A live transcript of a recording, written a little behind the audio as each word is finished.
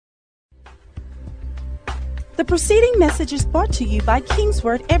The preceding message is brought to you by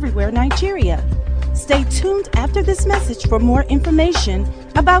Kingsword Everywhere, Nigeria. Stay tuned after this message for more information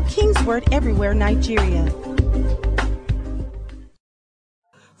about Kingsword Everywhere, Nigeria.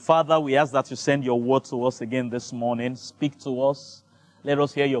 Father, we ask that you send your word to us again this morning. Speak to us. Let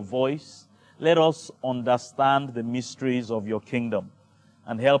us hear your voice. Let us understand the mysteries of your kingdom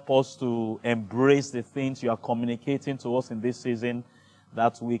and help us to embrace the things you are communicating to us in this season,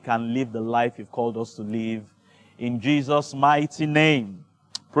 that we can live the life you've called us to live. In Jesus' mighty name,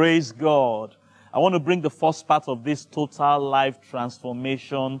 praise God. I want to bring the first part of this total life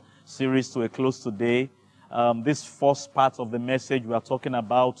transformation series to a close today. This first part of the message, we are talking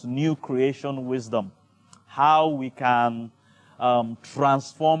about new creation wisdom, how we can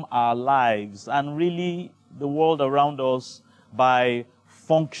transform our lives and really the world around us by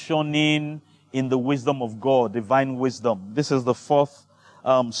functioning in the wisdom of God, divine wisdom. This is the fourth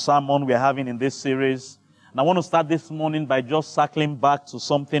sermon we're having in this series. And I want to start this morning by just circling back to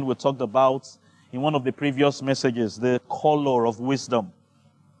something we talked about in one of the previous messages, the color of wisdom.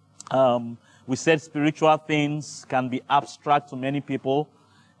 We said spiritual things can be abstract to many people,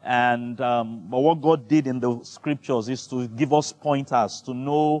 and but what God did in the scriptures is to give us pointers to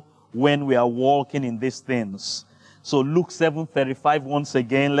know when we are walking in these things. So Luke 7:35, once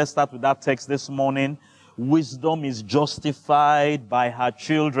again, let's start with that text this morning. Wisdom is justified by her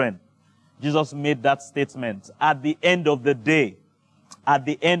children. Jesus made that statement. At the end of the day, at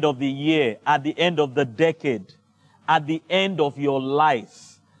the end of the year, at the end of the decade, at the end of your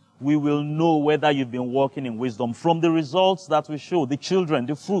life, we will know whether you've been walking in wisdom from the results that we show, the children,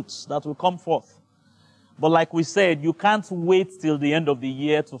 the fruits that will come forth. But like we said, you can't wait till the end of the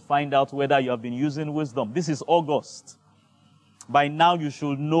year to find out whether you have been using wisdom. This is August. By now, you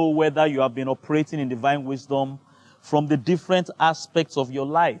should know whether you have been operating in divine wisdom from the different aspects of your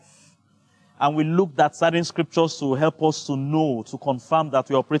life. And we looked at certain scriptures to help us to know, to confirm that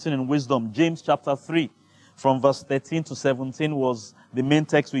we are operating in wisdom. James chapter 3, from verse 13 to 17 was the main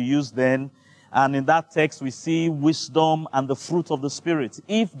text we used then. And in that text, we see wisdom and the fruit of the Spirit.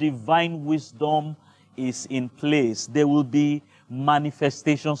 If divine wisdom is in place, there will be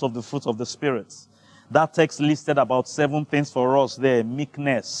manifestations of the fruit of the Spirit. That text listed about 7 things for us there.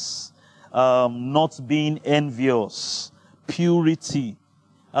 Meekness, not being envious, purity,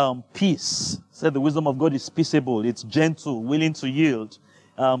 peace. Said the wisdom of God is peaceable, it's gentle, willing to yield,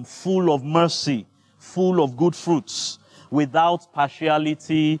 full of mercy, full of good fruits, without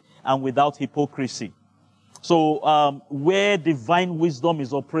partiality and without hypocrisy. So where divine wisdom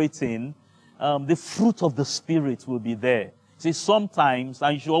is operating, the fruit of the Spirit will be there. See, sometimes,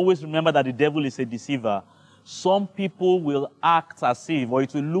 and you should always remember that the devil is a deceiver, some people will act as if, or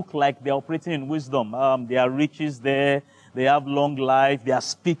it will look like they're operating in wisdom. There are riches there, they have long life, they are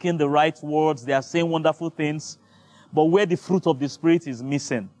speaking the right words, they are saying wonderful things. But where the fruit of the Spirit is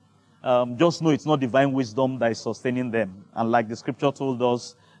missing, just know it's not divine wisdom that is sustaining them. And like the scripture told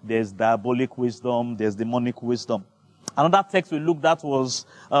us, there's diabolic wisdom, there's demonic wisdom. Another text we looked at was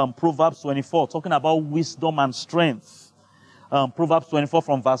Proverbs 24, talking about wisdom and strength. Proverbs 24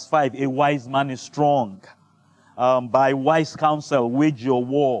 from verse 5, a wise man is strong. By wise counsel, wage your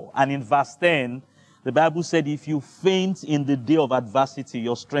war. And in verse 10, the Bible said, if you faint in the day of adversity,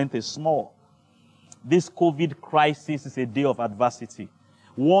 your strength is small. This COVID crisis is a day of adversity.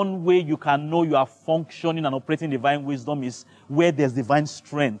 One way you can know you are functioning and operating divine wisdom is where there's divine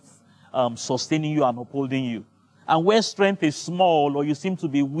strength sustaining you and upholding you. And where strength is small, or you seem to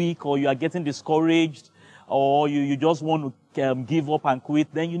be weak, or you are getting discouraged, or you just want to give up and quit,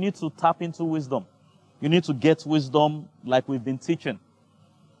 then you need to tap into wisdom. You need to get wisdom like we've been teaching.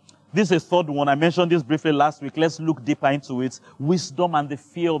 This is a third one. I mentioned this briefly last week. Let's look deeper into it. Wisdom and the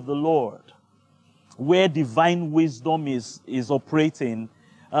fear of the Lord. Where divine wisdom is operating,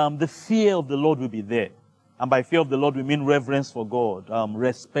 the fear of the Lord will be there. And by fear of the Lord, we mean reverence for God,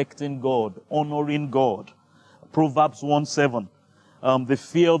 respecting God, honoring God. Proverbs 1:7. The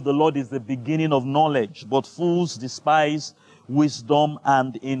fear of the Lord is the beginning of knowledge, but fools despise wisdom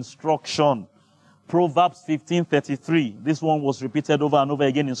and instruction. Proverbs 15:33. This one was repeated over and over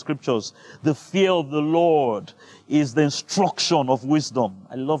again in scriptures. The fear of the Lord is the instruction of wisdom.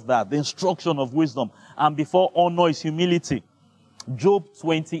 I love that. The instruction of wisdom. And before honor is humility. Job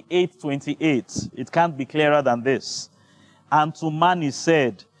 28:28. It can't be clearer than this. And to man is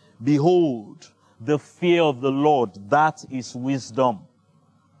said, behold, the fear of the Lord, that is wisdom.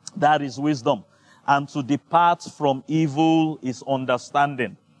 That is wisdom. And to depart from evil is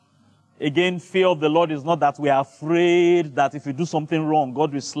understanding. Again, fear of the Lord is not that we are afraid that if we do something wrong,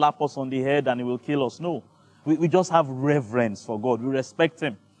 God will slap us on the head and he will kill us. No. We just have reverence for God. We respect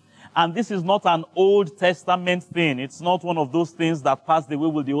him. And this is not an Old Testament thing. It's not one of those things that passed away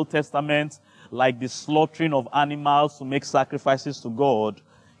with the Old Testament, like the slaughtering of animals to make sacrifices to God.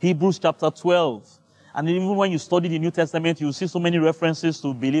 Hebrews chapter 12. And even when you study the New Testament, you see so many references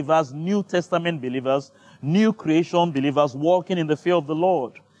to believers, New Testament believers, new creation believers walking in the fear of the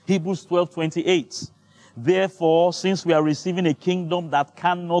Lord. Hebrews 12:28. Therefore, since we are receiving a kingdom that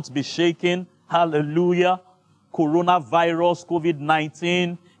cannot be shaken, hallelujah, coronavirus,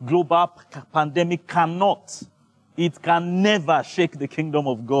 COVID-19, global pandemic cannot. It can never shake the kingdom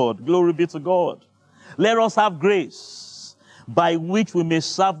of God. Glory be to God. Let us have grace by which we may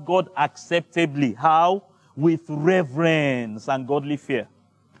serve God acceptably. How? With reverence and godly fear.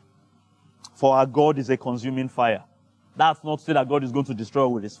 For our God is a consuming fire. That's not to say that God is going to destroy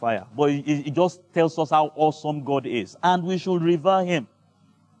with his fire. But it just tells us how awesome God is. And we should revere him.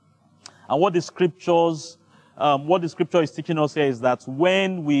 And what the scripture is teaching us here is that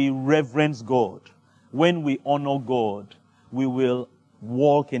when we reverence God, when we honor God, we will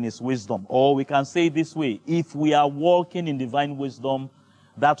walk in his wisdom. Or we can say it this way: if we are walking in divine wisdom,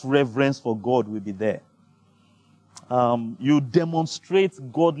 that reverence for God will be there. You demonstrate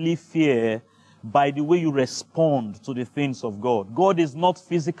godly fear by the way you respond to the things of God. God is not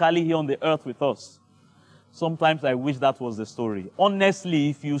physically here on the earth with us. Sometimes I wish that was the story. Honestly,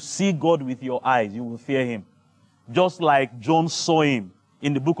 if you see God with your eyes, you will fear him. Just like John saw him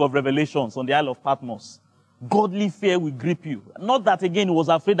in the book of Revelations on the Isle of Patmos. Godly fear will grip you. Not that, again, he was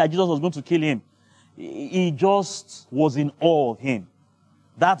afraid that Jesus was going to kill him. He just was in awe of him.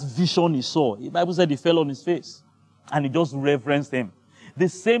 That vision he saw, the Bible said he fell on his face. And he just reverenced him. The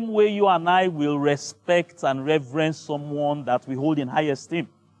same way you and I will respect and reverence someone that we hold in high esteem.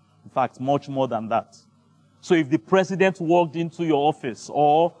 In fact, much more than that. So if the president walked into your office,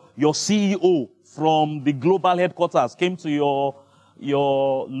 or your CEO from the global headquarters came to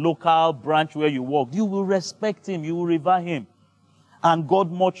your local branch where you work, you will respect him, you will revere him. And God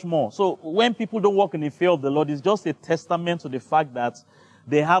much more. So when people don't walk in the fear of the Lord, it's just a testament to the fact that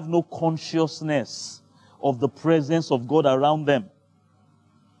they have no consciousness of the presence of God around them.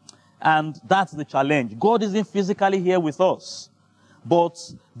 And that's the challenge. God isn't physically here with us, but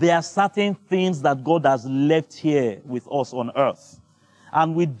there are certain things that God has left here with us on earth.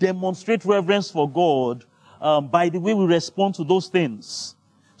 And we demonstrate reverence for God by the way we respond to those things.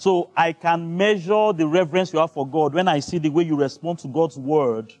 So I can measure the reverence you have for God when I see the way you respond to God's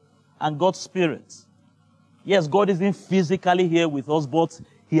word and God's spirit. Yes, God isn't physically here with us, but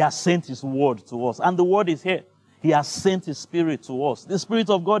he has sent his word to us. And the word is here. He has sent his spirit to us. The spirit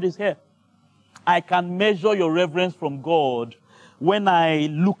of God is here. I can measure your reverence from God when I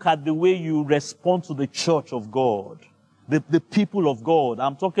look at the way you respond to the church of God, the people of God.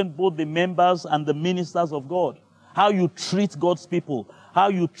 I'm talking both the members and the ministers of God. How you treat God's people, how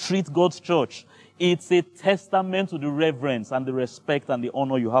you treat God's church. It's a testament to the reverence and the respect and the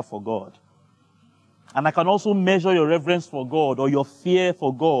honor you have for God. And I can also measure your reverence for God or your fear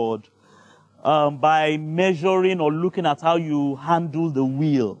for God by measuring or looking at how you handle the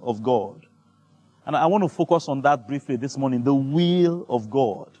will of God. And I want to focus on that briefly this morning, the will of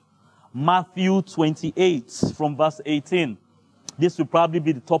God. Matthew 28 from verse 18. This will probably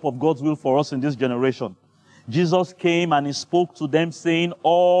be the top of God's will for us in this generation. Jesus came and he spoke to them saying,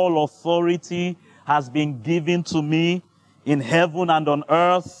 all authority has been given to me in heaven and on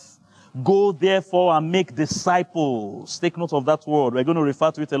earth. Go therefore and make disciples. Take note of that word. We're going to refer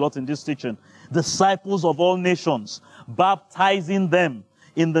to it a lot in this teaching. Disciples of all nations, baptizing them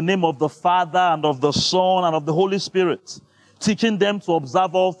in the name of the Father and of the Son and of the Holy Spirit, teaching them to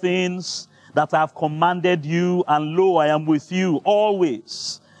observe all things that I have commanded you, and lo, I am with you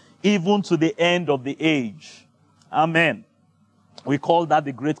always, even to the end of the age. Amen. We call that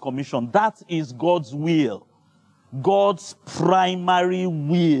the Great Commission. That is God's will. God's primary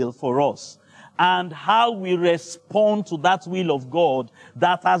will for us. And how we respond to that will of God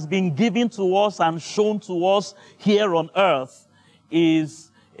that has been given to us and shown to us here on earth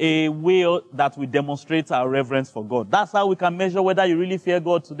is a will that we demonstrate our reverence for God. That's how we can measure whether you really fear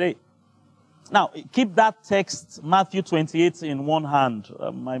God today. Now, keep that text, Matthew 28, in one hand.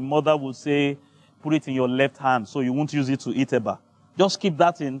 My mother will say, put it in your left hand so you won't use it to eat eba. Just keep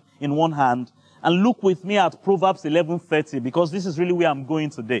that in one hand. And look with me at Proverbs 11:30, because this is really where I'm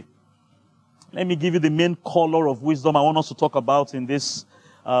going today. Let me give you the main color of wisdom I want us to talk about in this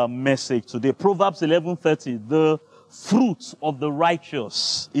message today. Proverbs 11:30, the fruit of the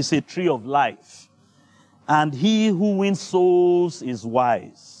righteous is a tree of life, and he who wins souls is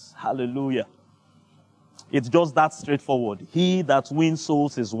wise. Hallelujah. It's just that straightforward. He that wins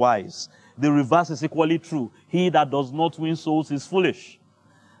souls is wise. The reverse is equally true. He that does not win souls is foolish.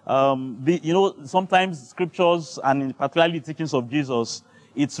 Sometimes scriptures, and particularly teachings of Jesus,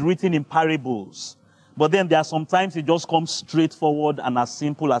 it's written in parables. But then there are sometimes it just comes straightforward and as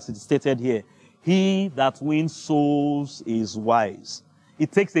simple as it's stated here. He that wins souls is wise.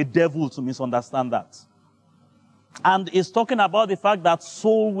 It takes a devil to misunderstand that. And it's talking about the fact that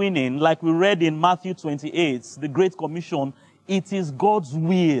soul winning, like we read in Matthew 28, the Great Commission, it is God's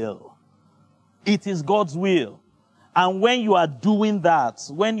will. It is God's will. And when you are doing that,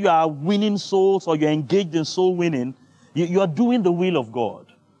 when you are winning souls or you're engaged in soul winning, you are doing the will of God.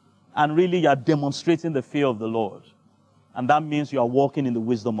 And really you are demonstrating the fear of the Lord. And that means you are walking in the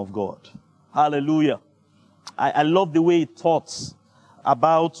wisdom of God. Hallelujah. I love the way it taught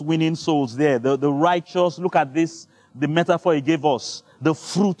about winning souls there. The righteous, look at this, the metaphor he gave us. The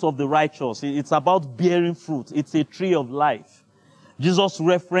fruit of the righteous. It's about bearing fruit. It's a tree of life. Jesus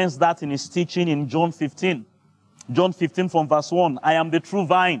referenced that in his teaching in John 15. John 15 from verse 1. I am the true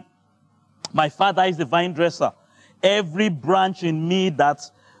vine. My Father is the vine dresser. Every branch in me that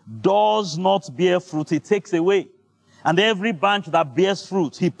does not bear fruit, he takes away. And every branch that bears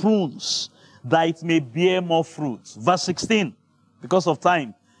fruit, he prunes, that it may bear more fruit. Verse 16, because of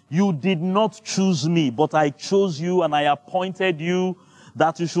time. You did not choose me, but I chose you and I appointed you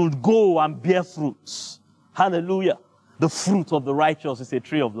that you should go and bear fruits. Hallelujah. The fruit of the righteous is a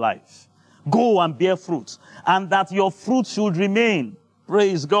tree of life. Go and bear fruit, and that your fruit should remain.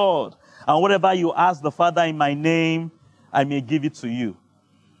 Praise God. And whatever you ask the Father in my name, I may give it to you.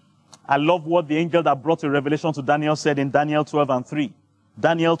 I love what the angel that brought a revelation to Daniel said in Daniel 12 and 3.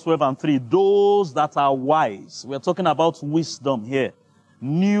 Daniel 12 and 3. Those that are wise. We're talking about wisdom here.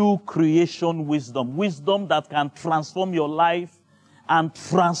 New creation wisdom. Wisdom that can transform your life and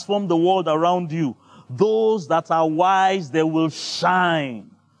transform the world around you. Those that are wise, they will shine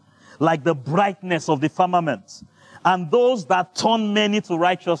like the brightness of the firmament. And those that turn many to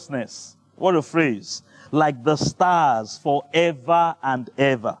righteousness. What a phrase. Like the stars forever and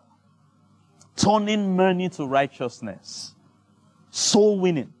ever. Turning many to righteousness. Soul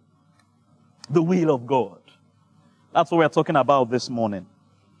winning. The will of God. That's what we're talking about this morning.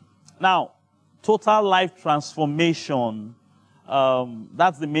 Now, total life transformation.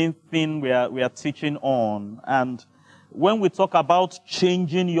 That's the main thing we are teaching on. And when we talk about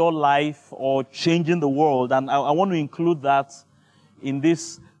changing your life or changing the world, and I want to include that in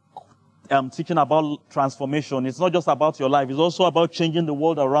this teaching about transformation. It's not just about your life. It's also about changing the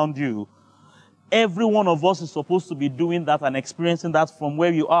world around you. Every one of us is supposed to be doing that and experiencing that from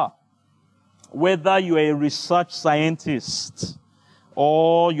where you are. Whether you are a research scientist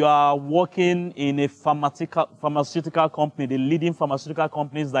or you are working in a pharmaceutical company, the leading pharmaceutical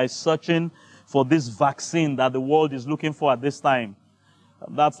companies that is searching for this vaccine that the world is looking for at this time.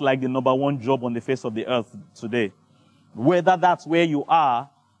 That's like the number one job on the face of the earth today. Whether that's where you are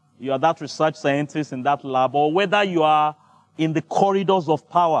that research scientist in that lab, or whether you are in the corridors of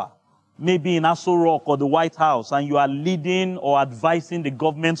power, maybe in Aso Rock or the White House, and you are leading or advising the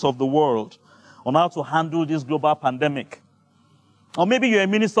governments of the world on how to handle this global pandemic. Or maybe you're a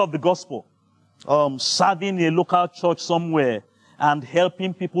minister of the gospel, serving a local church somewhere and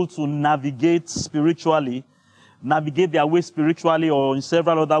helping people to navigate their way spiritually or in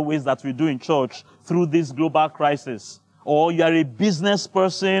several other ways that we do in church through this global crisis. Or you are a business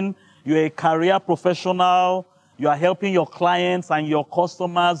person, you're a career professional, you are helping your clients and your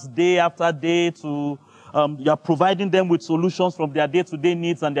customers day after day to, you are providing them with solutions from their day-to-day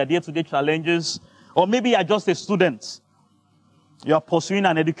needs and their day-to-day challenges. Or maybe you are just a student. You are pursuing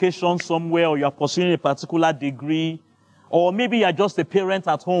an education somewhere, or you are pursuing a particular degree. Or maybe you are just a parent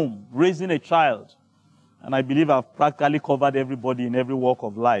at home, raising a child. And I believe I've practically covered everybody in every walk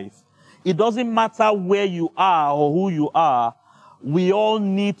of life. It doesn't matter where you are or who you are. We all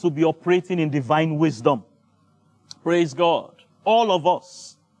need to be operating in divine wisdom. Praise God. All of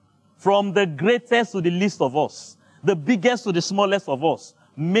us. From the greatest to the least of us. The biggest to the smallest of us.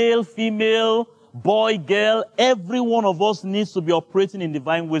 Male, female, boy, girl. Every one of us needs to be operating in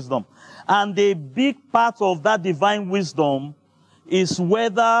divine wisdom. And a big part of that divine wisdom is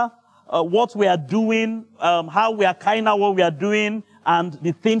whether what we are doing, how we are carrying out what we are doing, and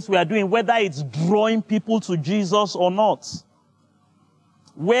the things we are doing, whether it's drawing people to Jesus or not.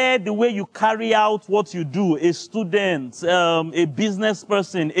 Where the way you carry out what you do, a student, a business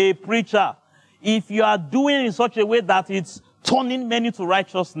person, a preacher, if you are doing it in such a way that it's turning many to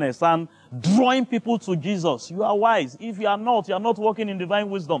righteousness and drawing people to Jesus, you are wise. If you are not walking in divine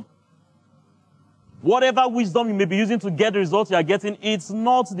wisdom. Whatever wisdom you may be using to get the results you are getting, it's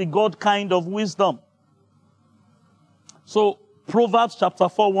not the God kind of wisdom. So, Proverbs chapter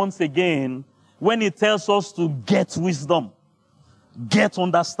 4 once again, when it tells us to get wisdom, Get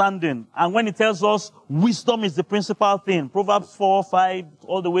understanding. And when it tells us wisdom is the principal thing, Proverbs 4, 5,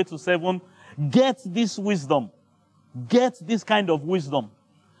 all the way to 7, get this wisdom. Get this kind of wisdom.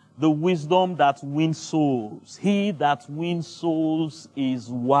 The wisdom that wins souls. He that wins souls is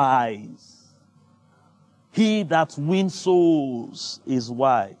wise. He that wins souls is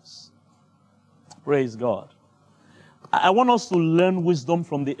wise. Praise God. I want us to learn wisdom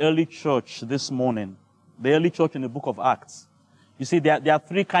from the early church this morning. The early church in the book of Acts. You see, there are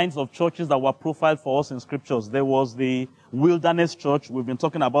three kinds of churches that were profiled for us in scriptures. There was the wilderness church. We've been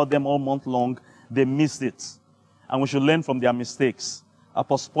talking about them all month long. They missed it. And we should learn from their mistakes.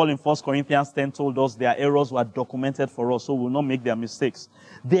 Apostle Paul in 1 Corinthians 10 told us their errors were documented for us, so we will not make their mistakes.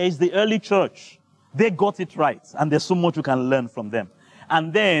 There is the early church. They got it right, and there's so much you can learn from them.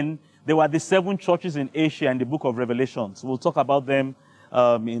 And then there were the 7 churches in Asia in the book of Revelations. We'll talk about them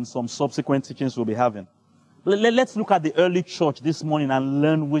in some subsequent teachings we'll be having. Let's look at the early church this morning and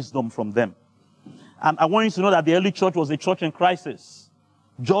learn wisdom from them. And I want you to know that the early church was a church in crisis.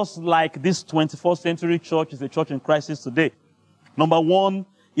 Just like this 21st century church is a church in crisis today. Number one,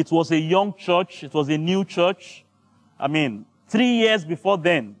 it was a young church. It was a new church. 3 years before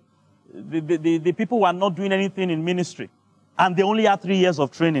then, the people were not doing anything in ministry. And they only had 3 years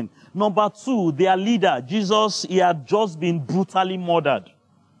of training. Number two, their leader, Jesus, he had just been brutally murdered.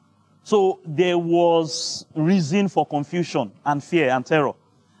 So there was reason for confusion and fear and terror.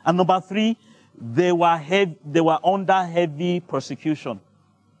 And number three, they were under heavy persecution.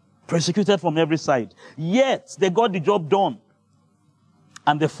 Persecuted from every side. Yet, they got the job done.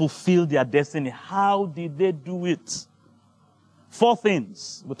 And they fulfilled their destiny. How did they do it? 4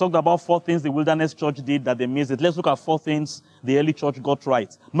 things. We talked about 4 things the wilderness church did that they missed it. Let's look at 4 things the early church got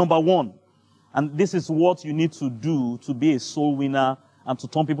right. Number 1, and this is what you need to do to be a soul winner and to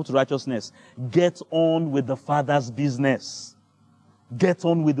turn people to righteousness. Get on with the Father's business. Get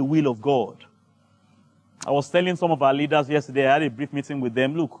on with the will of God. I was telling some of our leaders yesterday, I had a brief meeting with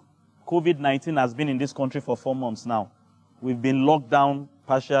them. Look, COVID-19 has been in this country for 4 months now. We've been locked down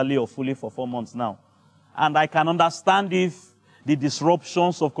partially or fully for 4 months now. And I can understand if the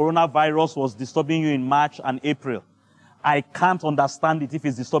disruptions of coronavirus was disturbing you in March and April. I can't understand it if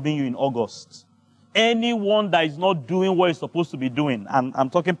it's disturbing you in August. Anyone that is not doing what he's supposed to be doing, and I'm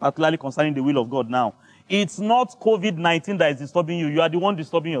talking particularly concerning the will of God now, it's not COVID-19 that is disturbing you. You are the one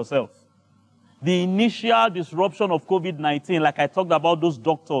disturbing yourself. The initial disruption of COVID-19, like I talked about those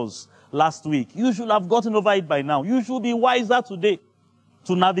doctors last week, you should have gotten over it by now. You should be wiser today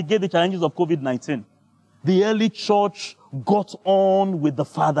to navigate the challenges of COVID-19. The early church got on with the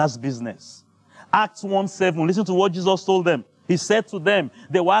Father's business. Acts 1:7, listen to what Jesus told them. He said to them,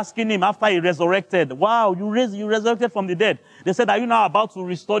 they were asking him after he resurrected, wow, you resurrected from the dead. They said, are you now about to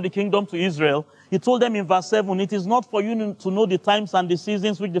restore the kingdom to Israel? He told them in verse 7, it is not for you to know the times and the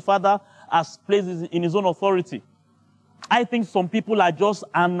seasons which the Father has placed in his own authority. I think some people are just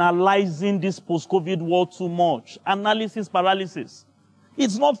analyzing this post-COVID world too much. Analysis paralysis.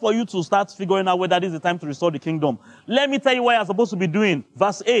 It's not for you to start figuring out whether this is the time to restore the kingdom. Let me tell you what you're supposed to be doing.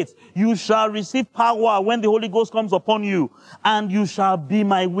 Verse 8, you shall receive power when the Holy Ghost comes upon you, and you shall be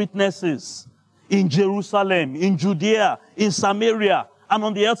my witnesses in Jerusalem, in Judea, in Samaria, and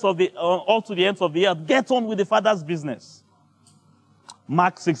on the earth all to the ends of the earth. Get on with the Father's business.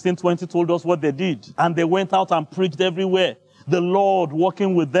 Mark 16:20 told us what they did. And they went out and preached everywhere. The Lord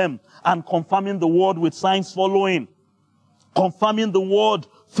working with them and confirming the word with signs following. Confirming the word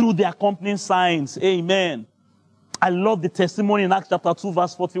through the accompanying signs. Amen. I love the testimony in Acts chapter 2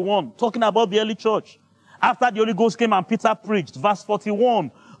 verse 41. Talking about the early church. After the Holy Ghost came and Peter preached. Verse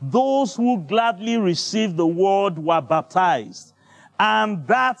 41. Those who gladly received the word were baptized. And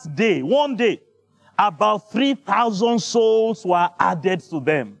that day, one day, about 3,000 souls were added to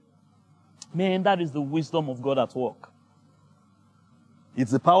them. Man, that is the wisdom of God at work.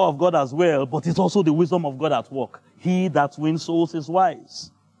 It's the power of God as well, but it's also the wisdom of God at work. He that wins souls is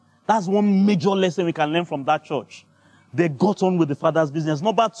wise. That's one major lesson we can learn from that church. They got on with the Father's business.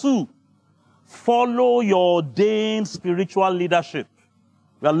 Number 2, follow your ordained spiritual leadership.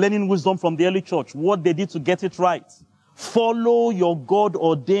 We are learning wisdom from the early church, what they did to get it right. Follow your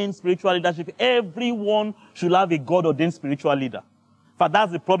God-ordained spiritual leadership. Everyone should have a God-ordained spiritual leader. But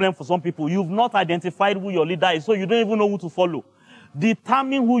that's the problem for some people. You've not identified who your leader is, so you don't even know who to follow.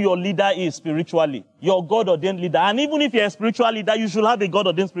 Determine who your leader is spiritually. Your God-ordained leader. And even if you're a spiritual leader, you should have a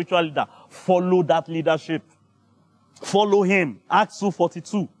God-ordained spiritual leader. Follow that leadership. Follow him. Acts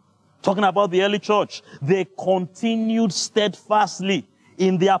 2:42. Talking about the early church. They continued steadfastly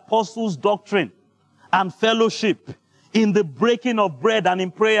in the apostles' doctrine and fellowship, in the breaking of bread and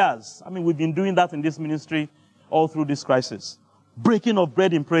in prayers. We've been doing that in this ministry all through this crisis. Breaking of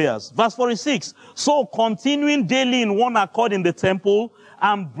bread in prayers. Verse 46. So continuing daily in one accord in the temple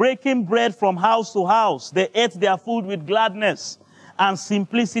and breaking bread from house to house, they ate their food with gladness and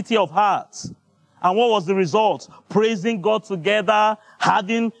simplicity of heart. And what was the result? Praising God together,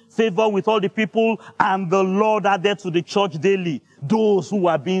 having favor with all the people, and the Lord added to the church daily those who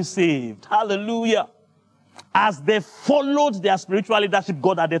were being saved. Hallelujah. As they followed their spiritual leadership,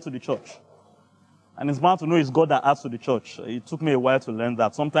 God added to the church. And it's bound to know it's God that adds to the church. It took me a while to learn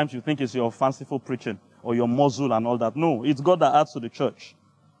that. Sometimes you think it's your fanciful preaching or your muzzle and all that. No, it's God that adds to the church.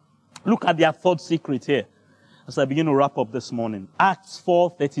 Look at their third secret here as I begin to wrap up this morning. Acts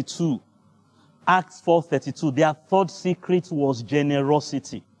 4:32. Acts 4:32. Their third secret was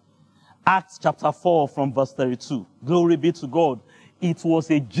generosity. Acts chapter 4 from verse 32. Glory be to God. It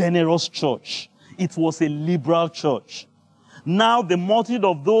was a generous church. It was a liberal church. Now the multitude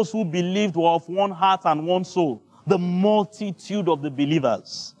of those who believed were of one heart and one soul. The multitude of the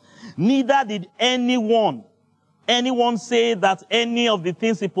believers. Neither did anyone say that any of the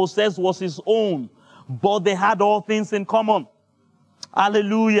things he possessed was his own, but they had all things in common.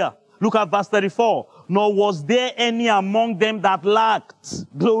 Hallelujah. Look at verse 34. Nor was there any among them that lacked.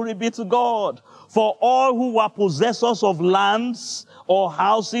 Glory be to God. For all who were possessors of lands or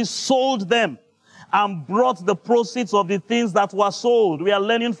houses sold them and brought the proceeds of the things that were sold. We are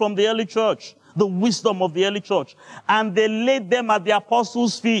learning from the early church, the wisdom of the early church. And they laid them at the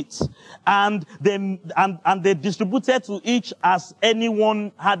apostles' feet, and they distributed to each as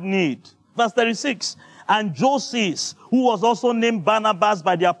anyone had need. Verse 36. And Joseph, who was also named Barnabas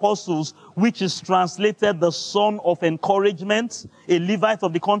by the apostles, which is translated the son of encouragement, a Levite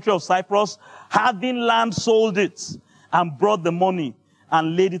of the country of Cyprus, having land sold it and brought the money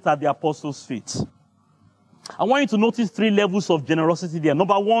and laid it at the apostles' feet. I want you to notice 3 levels of generosity there.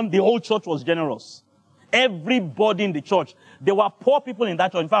 Number 1, the whole church was generous. Everybody in the church. There were poor people in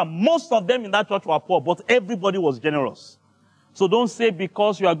that church. In fact, most of them in that church were poor, but everybody was generous. So don't say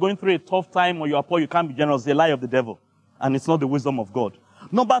because you are going through a tough time or you are poor, you can't be generous. It's a lie of the devil. And it's not the wisdom of God.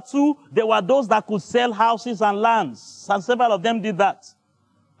 Number 2, there were those that could sell houses and lands. And several of them did that.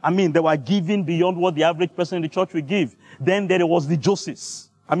 They were giving beyond what the average person in the church would give. Then there was the Josephs.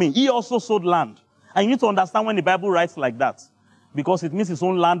 he also sold land. And you need to understand when the Bible writes like that. Because it means his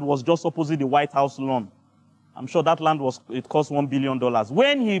own land was just opposite the White House lawn. I'm sure that land it cost $1 billion.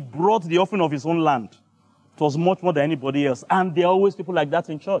 When he brought the offering of his own land, it was much more than anybody else. And there are always people like that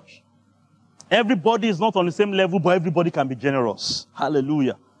in church. Everybody is not on the same level, but everybody can be generous.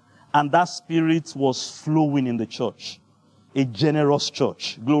 Hallelujah. And that spirit was flowing in the church. A generous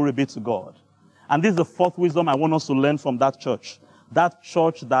church. Glory be to God. And this is the 4th wisdom I want us to learn from that church. That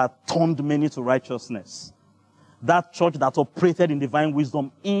church that turned many to righteousness. That church that operated in divine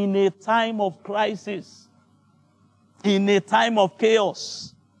wisdom in a time of crisis. In a time of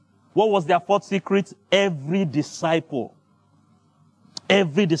chaos. What was their 4th secret? Every disciple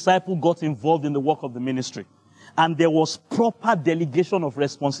got involved in the work of the ministry. And there was proper delegation of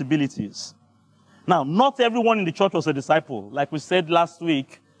responsibilities. Now, not everyone in the church was a disciple. Like we said last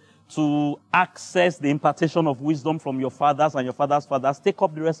week, to access the impartation of wisdom from your fathers and your fathers' fathers, take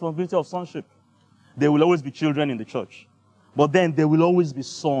up the responsibility of sonship. There will always be children in the church. But then there will always be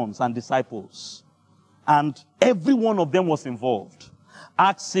sons and disciples. And every one of them was involved.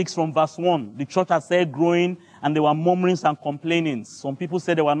 Acts 6 from verse 1, the church had started growing and there were murmurings and complainings. Some people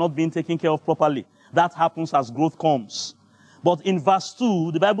said they were not being taken care of properly. That happens as growth comes. But in verse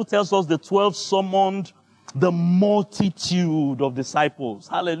 2, the Bible tells us the 12 summoned the multitude of disciples.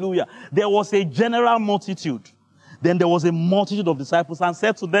 Hallelujah. There was a general multitude. Then there was a multitude of disciples and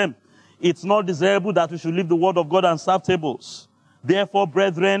said to them, it's not desirable that we should leave the word of God and serve tables. Therefore,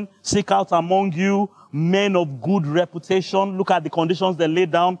 brethren, seek out among you men of good reputation. Look at the conditions they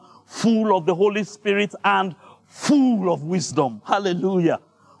laid down. Full of the Holy Spirit and full of wisdom. Hallelujah.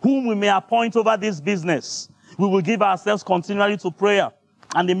 Whom we may appoint over this business. We will give ourselves continually to prayer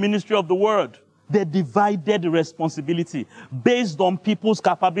and the ministry of the word. They divided the responsibility based on people's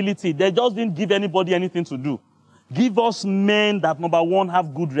capability. They just didn't give anybody anything to do. Give us men that, number 1,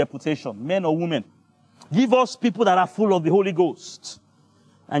 have good reputation, men or women. Give us people that are full of the Holy Ghost.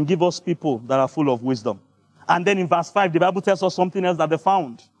 And give us people that are full of wisdom. And then in verse 5, the Bible tells us something else that they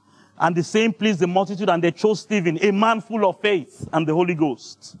found. And the same pleased the multitude, and they chose Stephen, a man full of faith and the Holy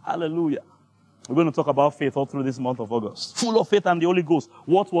Ghost. Hallelujah. We're going to talk about faith all through this month of August. Full of faith and the Holy Ghost.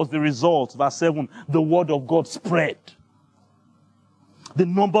 What was the result? Verse 7, the word of God spread. The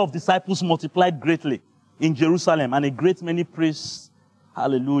number of disciples multiplied greatly in Jerusalem, and a great many priests,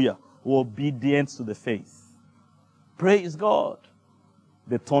 hallelujah, were obedient to the faith. Praise God.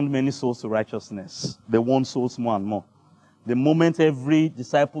 They turned many souls to righteousness. They won souls more and more. The moment every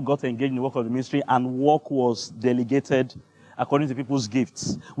disciple got engaged in the work of the ministry and work was delegated according to people's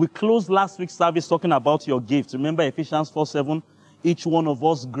gifts. We closed last week's service talking about your gifts. Remember Ephesians 4:7? Each one of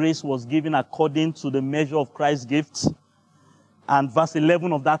us, grace was given according to the measure of Christ's gifts. And verse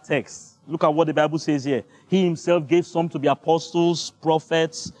 11 of that text, look at what the Bible says here. He himself gave some to be apostles,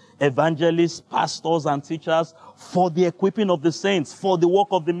 prophets, evangelists, pastors, and teachers for the equipping of the saints, for the work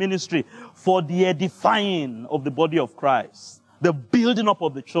of the ministry, for the edifying of the body of Christ, the building up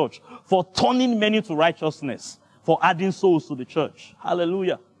of the church, for turning many to righteousness, for adding souls to the church.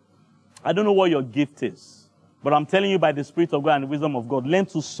 Hallelujah. I don't know what your gift is, but I'm telling you by the Spirit of God and the wisdom of God, learn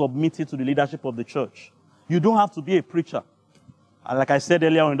to submit it to the leadership of the church. You don't have to be a preacher. And like I said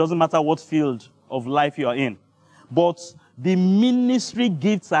earlier, it doesn't matter what field of life you are in. But the ministry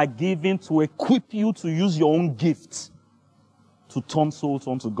gifts are given to equip you to use your own gifts to turn souls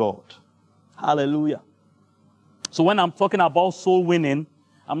unto God. Hallelujah. So when I'm talking about soul winning,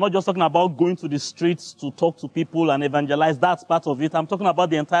 I'm not just talking about going to the streets to talk to people and evangelize. That's part of it. I'm talking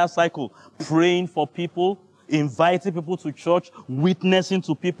about the entire cycle. Praying for people, inviting people to church, witnessing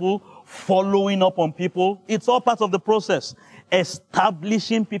to people, following up on people. It's all part of the process.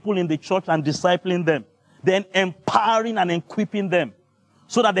 Establishing people in the church and discipling them. Then empowering and equipping them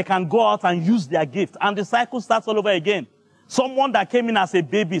so that they can go out and use their gift. And the cycle starts all over again. Someone that came in as a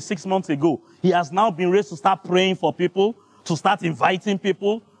baby 6 months ago, he has now been raised to start praying for people, to start inviting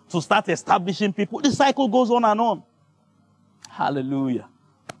people, to start establishing people. The cycle goes on and on. Hallelujah.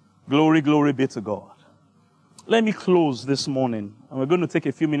 Glory, glory be to God. Let me close this morning, and we're going to take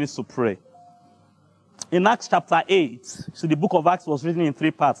a few minutes to pray. In Acts chapter 8, so the book of Acts was written in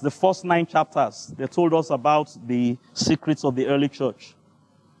 3 parts. The first 9 chapters, they told us about the secrets of the early church.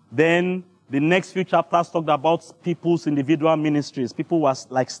 Then the next few chapters talked about people's individual ministries. People was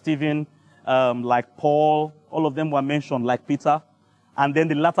like Stephen, like Paul, all of them were mentioned, like Peter. And then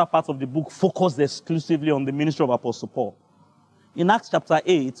the latter part of the book focused exclusively on the ministry of Apostle Paul. In Acts chapter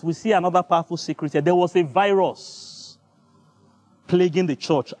 8, we see another powerful secret here. There was a virus plaguing the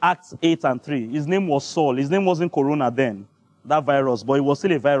church. Acts 8 and 3. His name was Saul. His name wasn't Corona then, that virus, but it was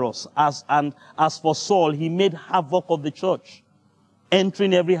still a virus. As for Saul, he made havoc of the church,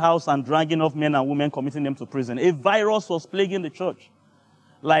 entering every house and dragging off men and women, committing them to prison. A virus was plaguing the church,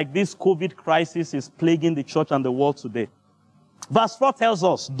 like this COVID crisis is plaguing the church and the world today. Verse 4 tells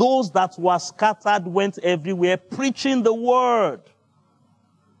us, those that were scattered went everywhere preaching the word.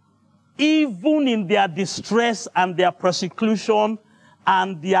 Even in their distress and their persecution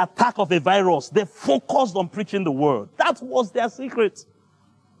and the attack of a virus, they focused on preaching the word. That was their secret.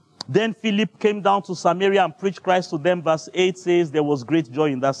 Then Philip came down to Samaria and preached Christ to them. Verse 8 says there was great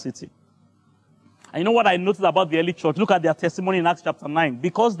joy in that city. And you know what I noticed about the early church? Look at their testimony in Acts chapter 9.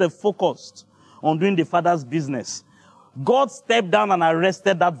 Because they focused on doing the Father's business, God stepped down and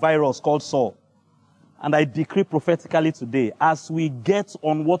arrested that virus called Saul. And I decree prophetically today, as we get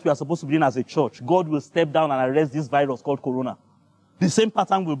on what we are supposed to be doing as a church, God will step down and arrest this virus called Corona. The same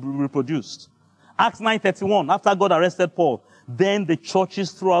pattern will be reproduced. Acts 9:31, after God arrested Paul, then the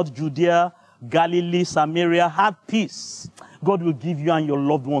churches throughout Judea, Galilee, Samaria had peace. God will give you and your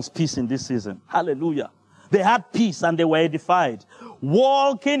loved ones peace in this season. Hallelujah. They had peace and they were edified.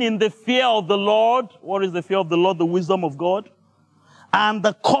 Walking in the fear of the Lord. What is the fear of the Lord? The wisdom of God. And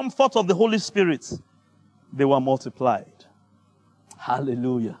the comfort of the Holy Spirit. They were multiplied.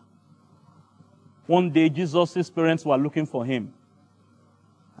 Hallelujah. One day, Jesus' parents were looking for him.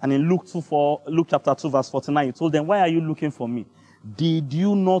 And in Luke chapter 2, verse 49, he told them, why are you looking for me? Did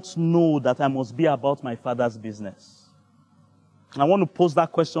you not know that I must be about my Father's business? And I want to pose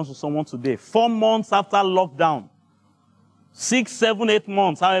that question to someone today. 4 months after lockdown, 6, 7, 8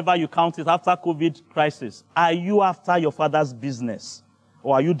 months, however you count it, after COVID crisis, are you after your Father's business?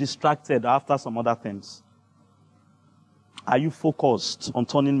 Or are you distracted after some other things? Are you focused on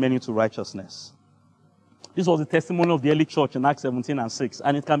turning many to righteousness? This was the testimony of the early church in Acts 17 and 6.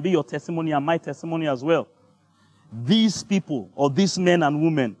 And it can be your testimony and my testimony as well. These people, or these men and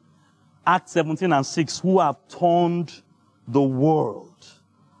women, Acts 17 and 6, who have turned the world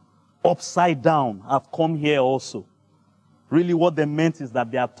upside down, have come here also. Really what they meant is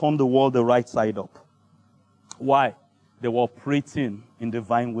that they have turned the world the right side up. Why? They were operating in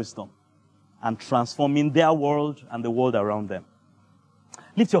divine wisdom and transforming their world and the world around them.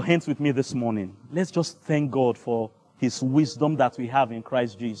 Lift your hands with me this morning. Let's just thank God for his wisdom that we have in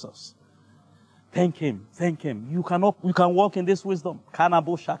Christ Jesus. Thank him. Thank him. You can walk in this wisdom.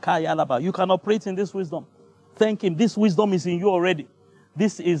 You can operate in this wisdom. Thank him. This wisdom is in you already.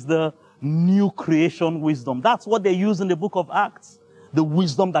 This is the new creation wisdom. That's what they use in the book of Acts. The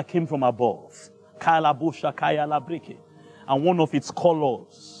wisdom that came from above. And one of its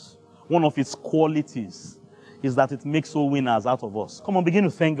colors, one of its qualities is that it makes soul winners out of us. Come on, begin to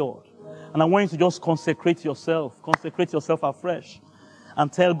thank God. And I want you to just consecrate yourself afresh.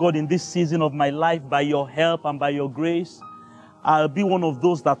 And tell God, in this season of my life, by your help and by your grace, I'll be one of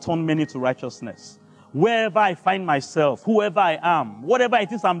those that turn many to righteousness. Wherever I find myself, whoever I am, whatever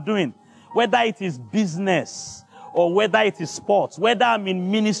it is I'm doing, whether it is business or whether it is sports, whether I'm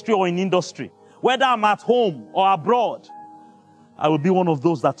in ministry or in industry, whether I'm at home or abroad, I will be one of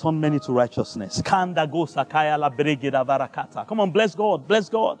those that turn many to righteousness. Come on, bless God, bless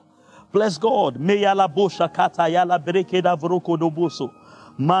God, bless God.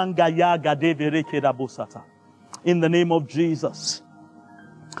 In the name of Jesus.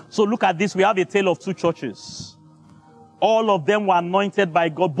 So look at this. We have a tale of two churches. All of them were anointed by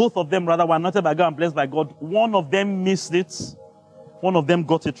God. Both of them, rather, were anointed by God and blessed by God. One of them missed it. One of them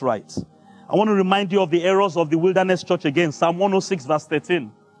got it right. I want to remind you of the errors of the wilderness church again. Psalm 106 verse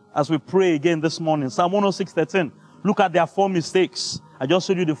 13. As we pray again this morning. Psalm 106, 13. Look at their 4 mistakes. I just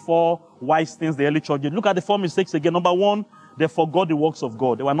showed you the 4 wise things the early church did. Look at the 4 mistakes again. Number 1, they forgot the works of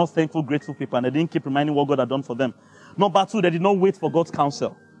God. They were not thankful, grateful people, and they didn't keep reminding what God had done for them. Number 2, they did not wait for God's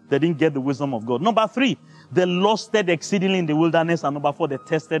counsel. They didn't get the wisdom of God. Number 3, they lusted exceedingly in the wilderness. And number 4, they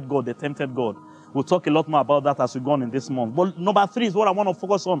tested God. They tempted God. We'll talk a lot more about that as we go on in this month. But number 3 is what I want to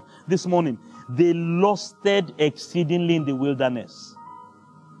focus on this morning. They lusted exceedingly in the wilderness.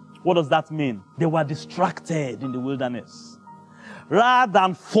 What does that mean? They were distracted in the wilderness. Rather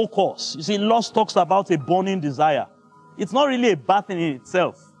than focus. You see, lust talks about a burning desire. It's not really a bad thing in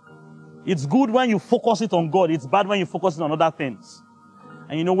itself. It's good when you focus it on God. It's bad when you focus it on other things.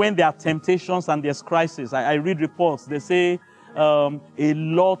 And you know, when there are temptations and there's crisis, I read reports. They say a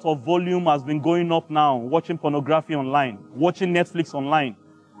lot of volume has been going up now, watching pornography online, watching Netflix online.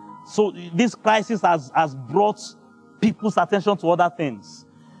 So this crisis has brought people's attention to other things.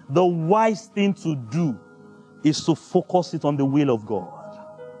 The wise thing to do is to focus it on the will of God.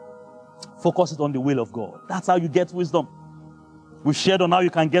 Focus it on the will of God. That's how you get wisdom. We shared on how you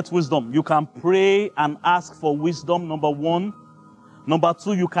can get wisdom. You can pray and ask for wisdom, number 1. Number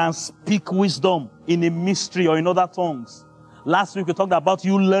 2, you can speak wisdom in a mystery or in other tongues. Last week we talked about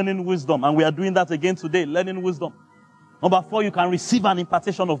you learning wisdom, and we are doing that again today, learning wisdom. Number 4, you can receive an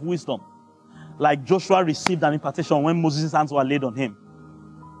impartation of wisdom. Like Joshua received an impartation when Moses' hands were laid on him.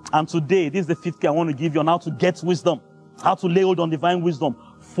 And today, this is the 5th key I want to give you on how to get wisdom. How to lay hold on divine wisdom.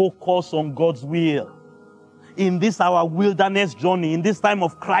 Focus on God's will. In this our wilderness journey, in this time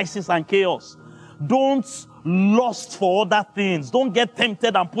of crisis and chaos, don't lust for other things. Don't get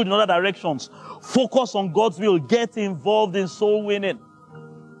tempted and put in other directions. Focus on God's will. Get involved in soul winning.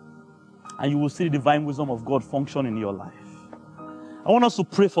 And you will see the divine wisdom of God function in your life. I want us to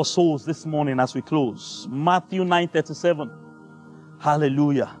pray for souls this morning as we close. Matthew 9:37.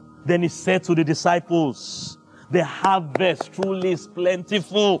 Hallelujah. Then he said to the disciples, the harvest truly is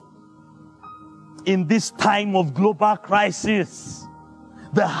plentiful. In this time of global crisis,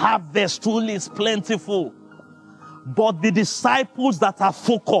 the harvest truly is plentiful. But the disciples that are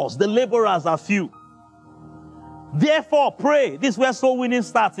focused, the laborers are few. Therefore, pray. This is where soul winning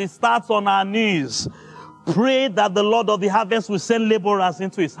starts. It starts on our knees. Pray that the Lord of the harvest will send laborers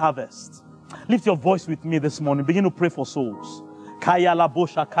into his harvest. Lift your voice with me this morning. Begin to pray for souls. Pray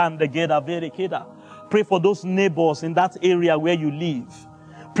for those neighbors in that area where you live.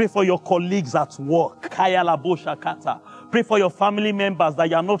 Pray for your colleagues at work. Pray for your family members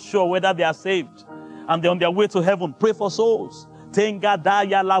that you are not sure whether they are saved and they're on their way to heaven. Pray for souls.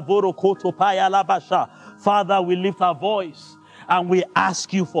 Father, we lift our voice and we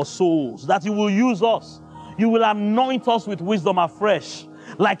ask you for souls, that you will use us. You will anoint us with wisdom afresh,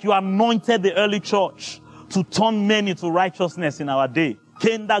 like you anointed the early church to turn many to righteousness in our day.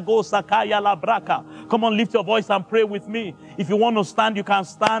 Come on, lift your voice and pray with me. If you want to stand, you can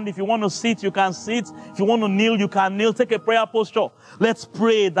stand. If you want to sit, you can sit. If you want to kneel, you can kneel. Take a prayer posture. Let's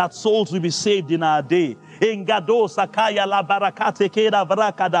pray that souls will be saved in our day.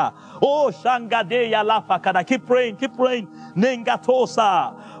 Oh, keep praying, keep praying.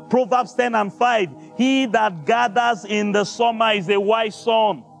 Proverbs 10:5. He that gathers in the summer is a wise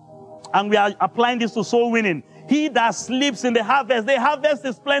son. And we are applying this to soul winning. He that sleeps in the harvest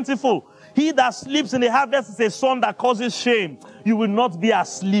is plentiful. He that sleeps in the harvest is a son that causes shame. You will not be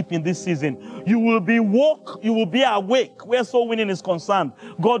asleep in this season. You will be woke, you will be awake where soul winning is concerned.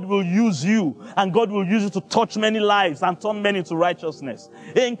 God will use you, and God will use you to touch many lives and turn many to righteousness.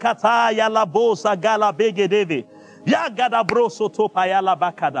 The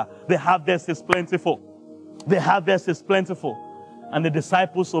harvest is plentiful. The harvest is plentiful. And the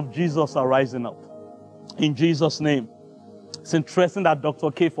disciples of Jesus are rising up. In Jesus' name. It's interesting that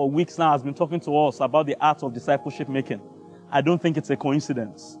Dr. K for weeks now has been talking to us about the art of discipleship making. I don't think it's a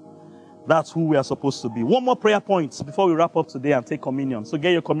coincidence. That's who we are supposed to be. One more prayer point before we wrap up today and take communion. So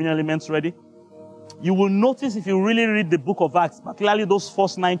get your communion elements ready. You will notice if you really read the book of Acts, particularly those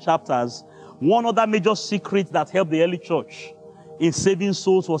first 9 chapters, one other major secret that helped the early church in saving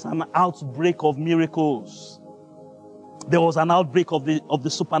souls was an outbreak of miracles. There was an outbreak of the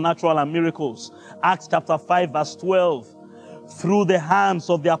supernatural and miracles. Acts chapter 5 verse 12. Through the hands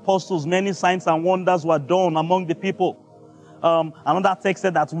of the apostles, many signs and wonders were done among the people. Another text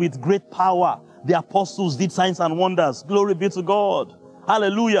said that with great power, the apostles did signs and wonders. Glory be to God.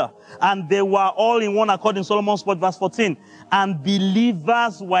 Hallelujah. And they were all in one accord in Solomon's Porch, verse 14. And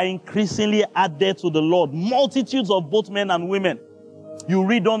believers were increasingly added to the Lord. Multitudes of both men and women. You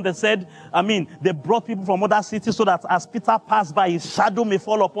read on, they said, they brought people from other cities so that as Peter passed by, his shadow may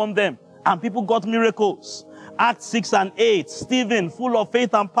fall upon them. And people got miracles. Acts 6 and 8, Stephen, full of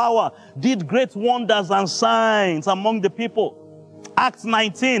faith and power, did great wonders and signs among the people. Acts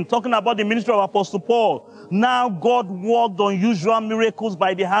 19, talking about the ministry of Apostle Paul. Now God worked unusual miracles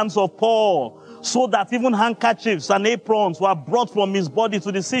by the hands of Paul, so that even handkerchiefs and aprons were brought from his body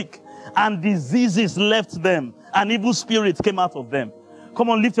to the sick, and diseases left them, and evil spirits came out of them. Come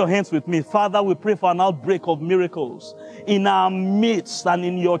on, lift your hands with me. Father, we pray for an outbreak of miracles in our midst and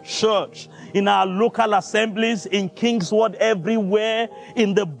in your church, in our local assemblies, in Kingsword, everywhere,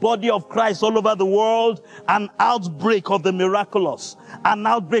 in the body of Christ all over the world. An outbreak of the miraculous, an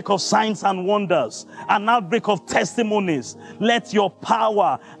outbreak of signs and wonders, an outbreak of testimonies. Let your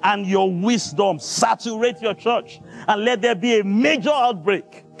power and your wisdom saturate your church, and let there be a major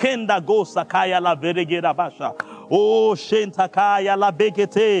outbreak. Kenda go sakaya la veregera basha. Oh, Shentakaya la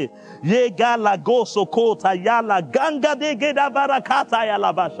begete, yega la goso kota yala ganga de geda barakata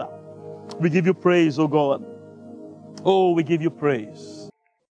yala basha. We give you praise, oh God. Oh, we give you praise.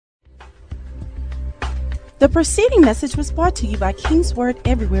 The preceding message was brought to you by Kingsword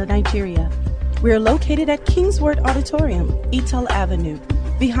Everywhere, Nigeria. We are located at Kingsword Auditorium, Etal Avenue,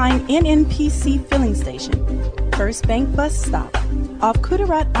 behind NNPC Filling Station, First Bank Bus Stop, off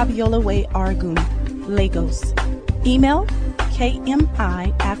Kudirat Abiola Way, Argun, Lagos. Email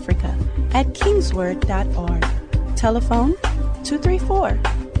kmiafrica@kingsword.org. Telephone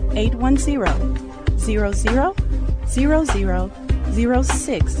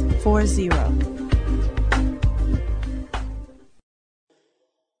 234-810-00000640.